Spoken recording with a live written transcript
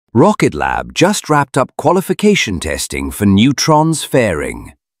Rocket Lab just wrapped up qualification testing for Neutron's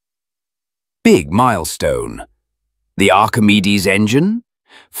fairing. Big milestone. The Archimedes engine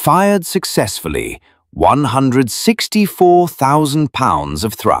fired successfully 164,000 pounds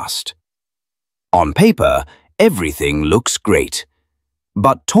of thrust. On paper, everything looks great.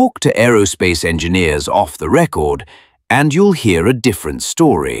 But talk to aerospace engineers off the record and you'll hear a different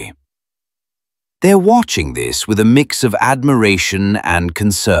story. They're watching this with a mix of admiration and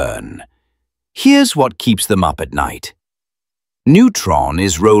concern. Here's what keeps them up at night. Neutron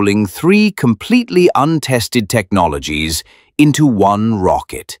is rolling 3 completely untested technologies into one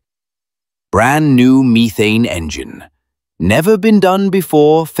rocket. Brand new methane engine. Never been done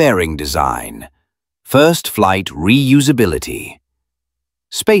before fairing design. First flight reusability.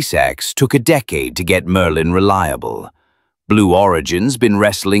 SpaceX took a decade to get Merlin reliable. Blue Origin's been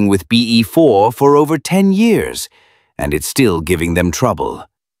wrestling with BE-4 for over 10 years, and it's still giving them trouble.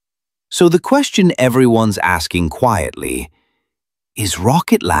 So the question everyone's asking quietly, is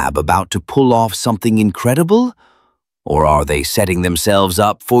Rocket Lab about to pull off something incredible? Or are they setting themselves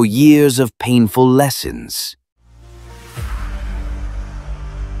up for years of painful lessons?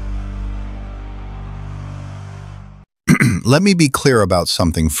 Let me be clear about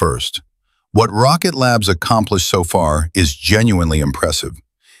something first. What Rocket Lab's accomplished so far is genuinely impressive.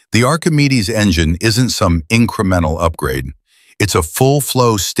 The Archimedes engine isn't some incremental upgrade. It's a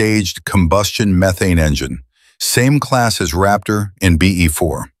full-flow staged combustion methane engine, same class as Raptor and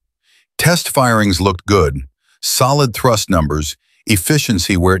BE-4. Test firings looked good, solid thrust numbers,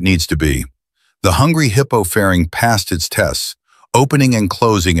 efficiency where it needs to be. The Hungry Hippo fairing passed its tests, opening and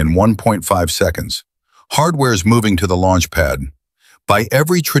closing in 1.5 seconds. Hardware's moving to the launch pad. By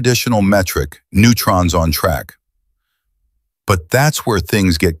every traditional metric, Neutron's on track. But that's where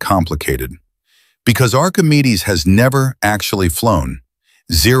things get complicated. Because Archimedes has never actually flown,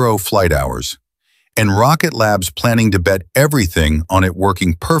 0 flight hours, and Rocket Lab's planning to bet everything on it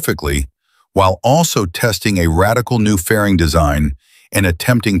working perfectly while also testing a radical new fairing design and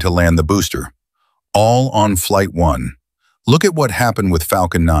attempting to land the booster. All on Flight 1. Look at what happened with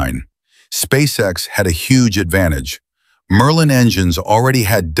Falcon 9. SpaceX had a huge advantage. Merlin engines already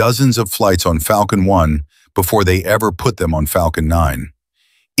had dozens of flights on Falcon 1 before they ever put them on Falcon 9.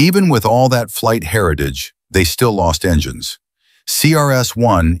 Even with all that flight heritage, they still lost engines.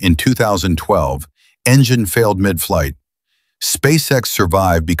 CRS-1 in 2012, engine failed mid-flight. SpaceX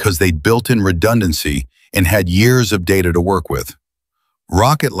survived because they'd built in redundancy and had years of data to work with.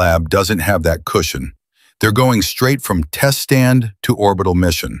 Rocket Lab doesn't have that cushion. They're going straight from test stand to orbital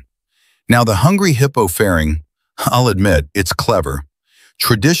mission. Now the Hungry Hippo fairing, I'll admit, it's clever.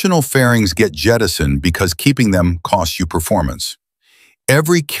 Traditional fairings get jettisoned because keeping them costs you performance.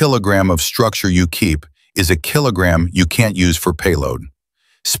 Every kilogram of structure you keep is a kilogram you can't use for payload.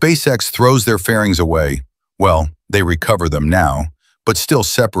 SpaceX throws their fairings away. Well, they recover them now, but still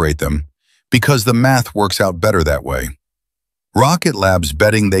separate them, because the math works out better that way. Rocket Lab's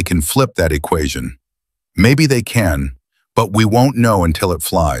betting they can flip that equation. Maybe they can, but we won't know until it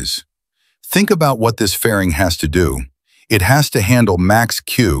flies. Think about what this fairing has to do. It has to handle max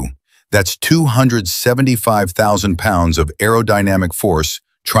Q, that's 275,000 pounds of aerodynamic force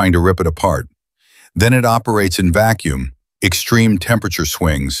trying to rip it apart. Then it operates in vacuum, extreme temperature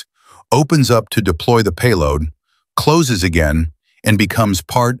swings, opens up to deploy the payload, closes again, and becomes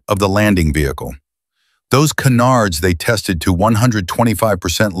part of the landing vehicle. Those canards they tested to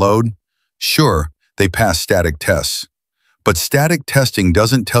 125% load, sure, they passed static tests. But static testing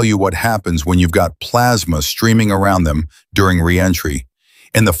doesn't tell you what happens when you've got plasma streaming around them during re-entry,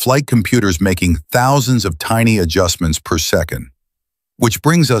 and the flight computer's making thousands of tiny adjustments per second. Which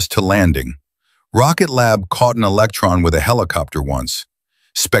brings us to landing. Rocket Lab caught an Electron with a helicopter once.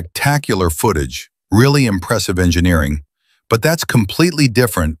 Spectacular footage, really impressive engineering, but that's completely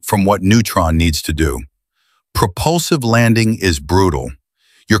different from what Neutron needs to do. Propulsive landing is brutal.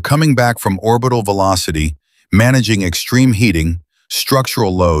 You're coming back from orbital velocity, managing extreme heating,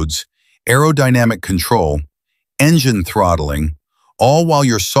 structural loads, aerodynamic control, engine throttling, all while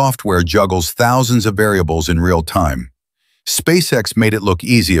your software juggles thousands of variables in real time. SpaceX made it look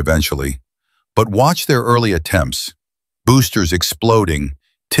easy eventually, but watch their early attempts. Boosters exploding,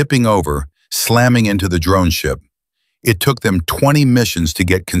 tipping over, slamming into the drone ship. It took them 20 missions to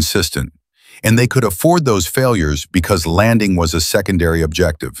get consistent, and they could afford those failures because landing was a secondary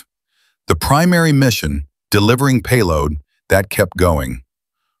objective. The primary mission, delivering payload, that kept going.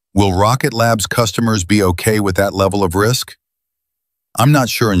 Will Rocket Lab's customers be okay with that level of risk? I'm not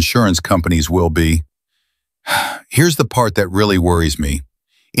sure insurance companies will be. Here's the part that really worries me.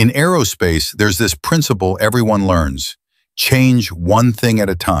 In aerospace, there's this principle everyone learns. Change one thing at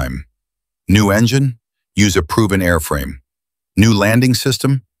a time. New engine? Use a proven airframe. New landing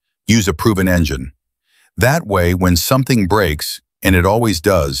system? Use a proven engine. That way, when something breaks, and it always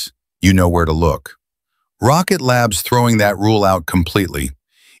does, you know where to look. Rocket Lab's throwing that rule out completely.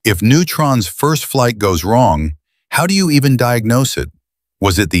 If Neutron's first flight goes wrong, how do you even diagnose it?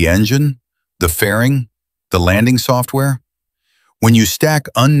 Was it the engine? The fairing? The landing software? When you stack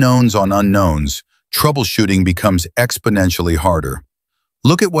unknowns on unknowns, troubleshooting becomes exponentially harder.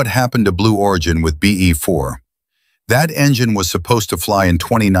 Look at what happened to Blue Origin with BE-4. That engine was supposed to fly in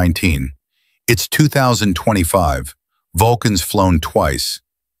 2019. It's 2025. Vulcan's flown twice.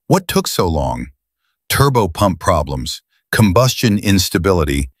 What took so long? Turbopump problems, combustion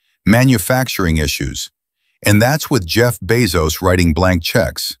instability, manufacturing issues. And that's with Jeff Bezos writing blank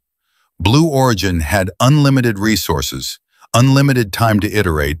checks. Blue Origin had unlimited resources, unlimited time to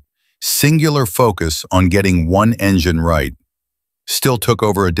iterate, singular focus on getting one engine right. Still took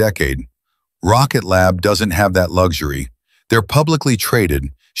over a decade. Rocket Lab doesn't have that luxury. They're publicly traded.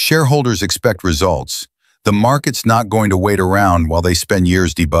 Shareholders expect results. The market's not going to wait around while they spend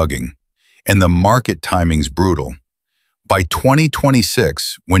years debugging. And the market timing's brutal. By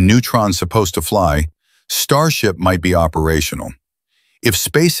 2026, when Neutron's supposed to fly, Starship might be operational. If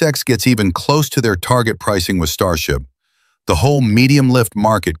SpaceX gets even close to their target pricing with Starship, the whole medium-lift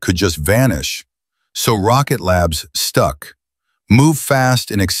market could just vanish. So Rocket Lab's stuck. Move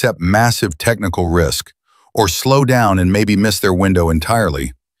fast and accept massive technical risk, or slow down and maybe miss their window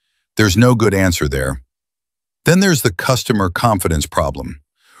entirely. There's no good answer there. Then there's the customer confidence problem.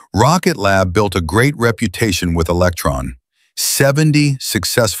 Rocket Lab built a great reputation with Electron. 70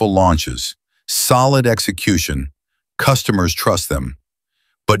 successful launches, solid execution, customers trust them.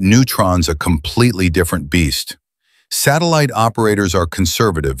 But Neutron's a completely different beast. Satellite operators are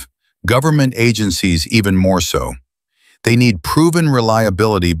conservative, government agencies even more so. They need proven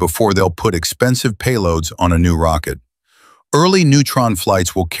reliability before they'll put expensive payloads on a new rocket. Early Neutron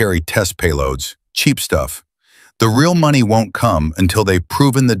flights will carry test payloads, cheap stuff. The real money won't come until they've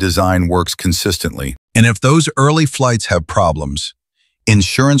proven the design works consistently. And if those early flights have problems,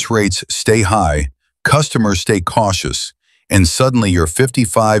 insurance rates stay high, customers stay cautious, and suddenly your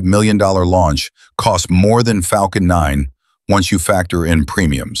 $55 million launch costs more than Falcon 9 once you factor in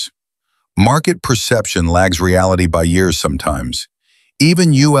premiums. Market perception lags reality by years sometimes.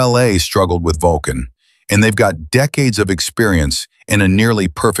 Even ULA struggled with Vulcan, and they've got decades of experience and a nearly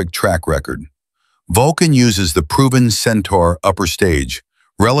perfect track record. Vulcan uses the proven Centaur upper stage,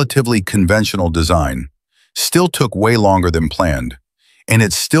 relatively conventional design. Still took way longer than planned, and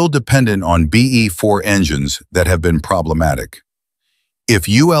it's still dependent on BE-4 engines that have been problematic. If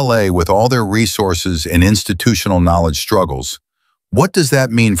ULA with all their resources and institutional knowledge struggles, what does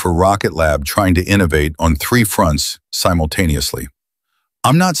that mean for Rocket Lab trying to innovate on 3 fronts simultaneously?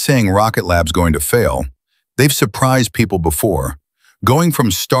 I'm not saying Rocket Lab's going to fail. They've surprised people before. Going from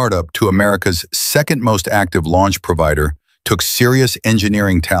startup to America's second most active launch provider took serious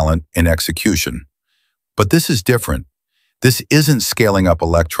engineering talent and execution. But this is different. This isn't scaling up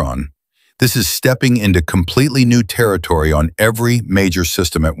Electron. This is stepping into completely new territory on every major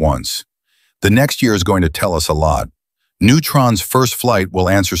system at once. The next year is going to tell us a lot. Neutron's first flight will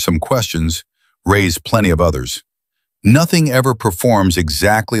answer some questions, raise plenty of others. Nothing ever performs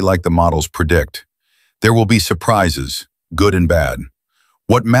exactly like the models predict. There will be surprises, good and bad.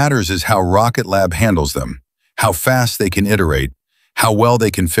 What matters is how Rocket Lab handles them, how fast they can iterate, how well they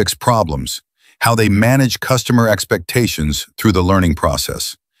can fix problems, how they manage customer expectations through the learning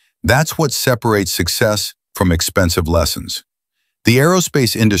process. That's what separates success from expensive lessons. The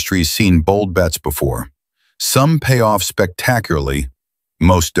aerospace industry's seen bold bets before. Some pay off spectacularly,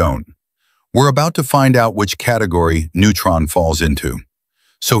 most don't. We're about to find out which category Neutron falls into.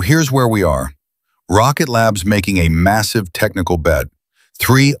 So here's where we are. Rocket Lab's making a massive technical bet.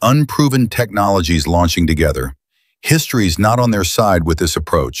 3 unproven technologies launching together. History's not on their side with this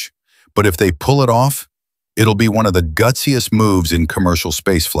approach, but if they pull it off, it'll be one of the gutsiest moves in commercial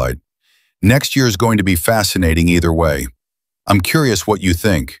spaceflight. Next year is going to be fascinating either way. I'm curious what you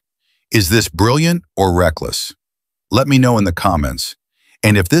think. Is this brilliant or reckless? Let me know in the comments.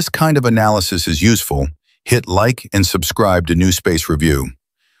 And if this kind of analysis is useful, hit like and subscribe to New Space Review.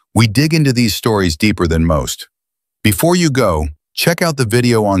 We dig into these stories deeper than most. Before you go, check out the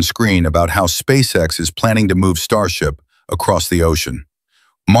video on screen about how SpaceX is planning to move Starship across the ocean.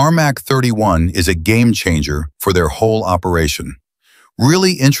 Marmac 31 is a game changer for their whole operation.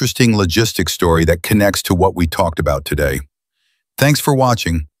 Really interesting logistics story that connects to what we talked about today. Thanks for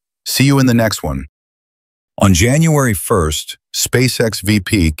watching. See you in the next one. On January 1st, SpaceX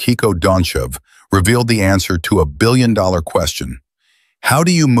VP Kiko Donchev revealed the answer to a billion-dollar question. How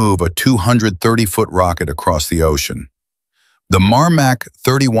do you move a 230-foot rocket across the ocean? The Marmac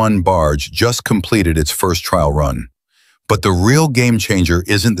 31 barge just completed its first trial run. But the real game-changer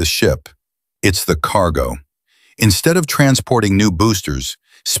isn't the ship, it's the cargo. Instead of transporting new boosters,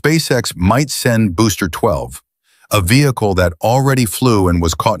 SpaceX might send Booster 12, a vehicle that already flew and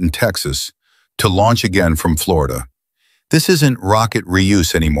was caught in Texas, to launch again from Florida. This isn't rocket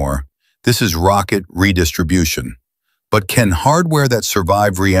reuse anymore. This is rocket redistribution. But can hardware that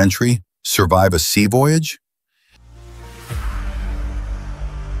survived re-entry survive a sea voyage?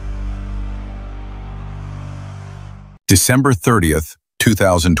 December 30th,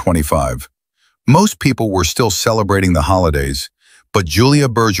 2025. Most people were still celebrating the holidays, but Julia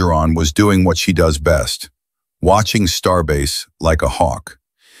Bergeron was doing what she does best, watching Starbase like a hawk.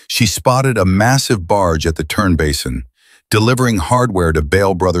 She spotted a massive barge at the turn basin, delivering hardware to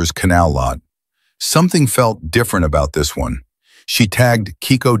Bale Brothers Canal Lot. Something felt different about this one. She tagged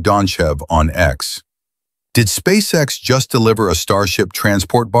Kiko Donchev on X. Did SpaceX just deliver a Starship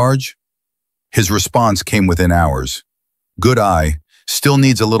transport barge? His response came within hours. Good eye, still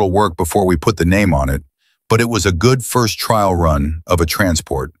needs a little work before we put the name on it, but it was a good first trial run of a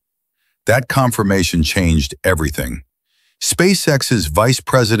transport. That confirmation changed everything. SpaceX's vice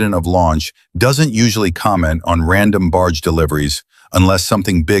president of launch doesn't usually comment on random barge deliveries unless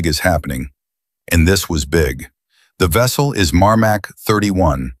something big is happening. And this was big. The vessel is Marmac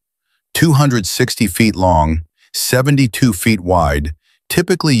 31, 260 feet long, 72 feet wide,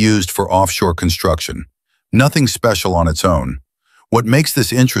 typically used for offshore construction. Nothing special on its own. What makes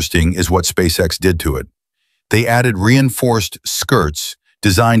this interesting is what SpaceX did to it. They added reinforced skirts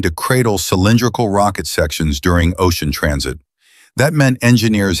designed to cradle cylindrical rocket sections during ocean transit. That meant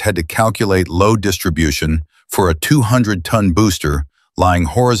engineers had to calculate load distribution for a 200-ton booster lying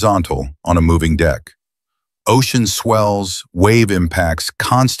horizontal on a moving deck. Ocean swells, wave impacts,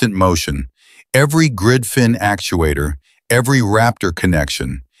 constant motion. Every grid fin actuator, every Raptor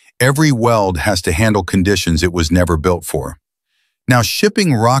connection, every weld has to handle conditions it was never built for. Now,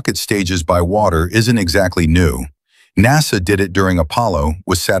 shipping rocket stages by water isn't exactly new. NASA did it during Apollo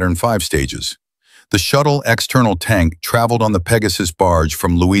with Saturn V stages. The shuttle external tank traveled on the Pegasus barge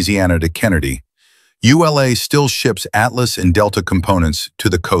from Louisiana to Kennedy. ULA still ships Atlas and Delta components to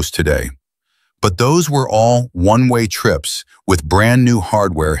the coast today. But those were all one-way trips with brand new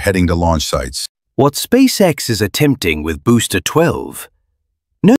hardware heading to launch sites. What SpaceX is attempting with Booster 12